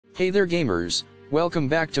Hey there gamers, welcome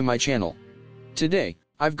back to my channel. Today,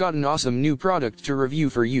 I've got an awesome new product to review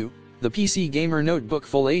for you, the PC Gamer Notebook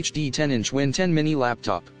Full HD 10-inch Win 10 mini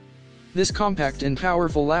laptop. This compact and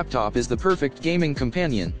powerful laptop is the perfect gaming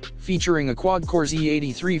companion, featuring a quad-core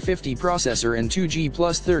Z8350 processor and 2GB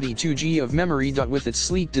plus 32GB of memory. With its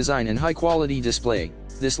sleek design and high-quality display,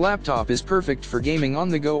 this laptop is perfect for gaming on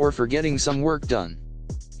the go or for getting some work done.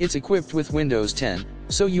 It's equipped with Windows 10,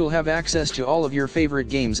 so you'll have access to all of your favorite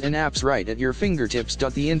games and apps right at your fingertips.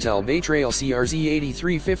 The Intel Bay Trail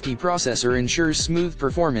CRZ8350 processor ensures smooth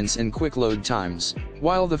performance and quick load times,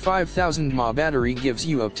 while the 5000 mAh battery gives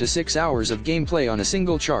you up to 6 hours of gameplay on a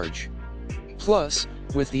single charge. Plus,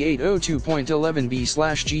 with the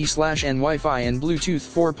 802.11b/g/n Wi-Fi and Bluetooth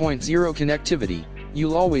 4.0 connectivity,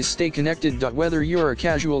 you'll always stay connected. Whether you're a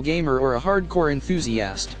casual gamer or a hardcore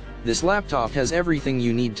enthusiast, this laptop has everything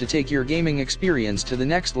you need to take your gaming experience to the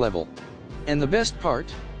next level. And the best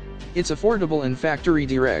part? It's affordable and factory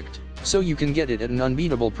direct, so you can get it at an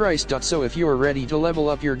unbeatable price. So if you're ready to level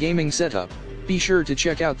up your gaming setup, be sure to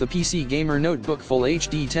check out the PC Gamer Notebook Full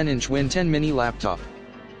HD 10-inch Win 10 mini laptop.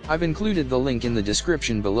 I've included the link in the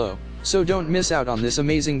description below, so don't miss out on this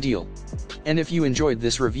amazing deal. And if you enjoyed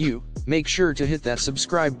this review, make sure to hit that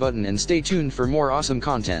subscribe button and stay tuned for more awesome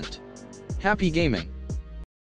content. Happy gaming!